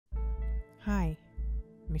Hi,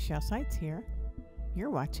 Michelle Seitz here. You're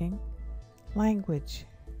watching Language.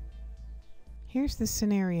 Here's the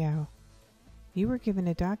scenario. You were given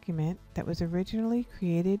a document that was originally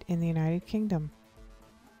created in the United Kingdom,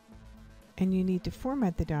 and you need to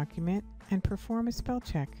format the document and perform a spell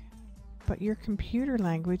check. But your computer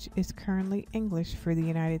language is currently English for the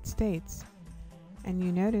United States, and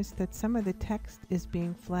you notice that some of the text is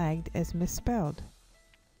being flagged as misspelled.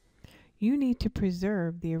 You need to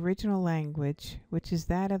preserve the original language, which is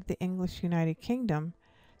that of the English United Kingdom,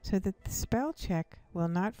 so that the spell check will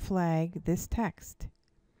not flag this text.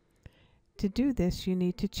 To do this, you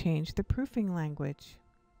need to change the proofing language.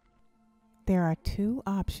 There are two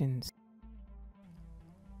options.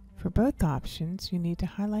 For both options, you need to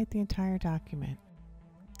highlight the entire document.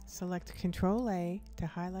 Select Ctrl-A to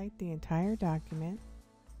highlight the entire document.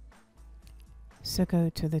 So go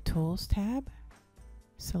to the Tools tab,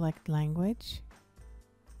 select Language,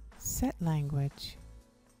 set Language.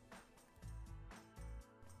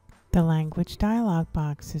 The language dialog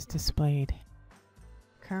box is displayed.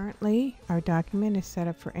 Currently, our document is set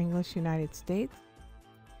up for English United States,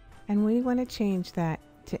 and we want to change that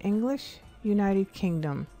to English United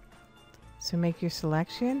Kingdom. So make your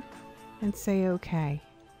selection and say OK.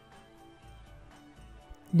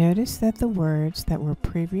 Notice that the words that were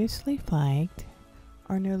previously flagged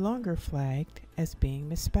are no longer flagged as being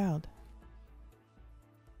misspelled.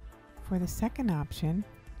 For the second option,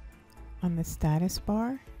 on the status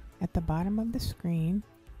bar at the bottom of the screen,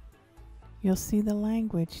 you'll see the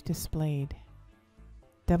language displayed.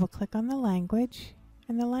 Double-click on the language,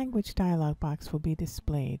 and the language dialog box will be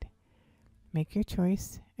displayed. Make your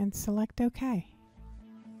choice and select OK.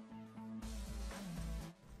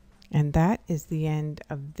 And that is the end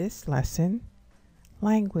of this lesson,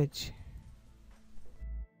 Language.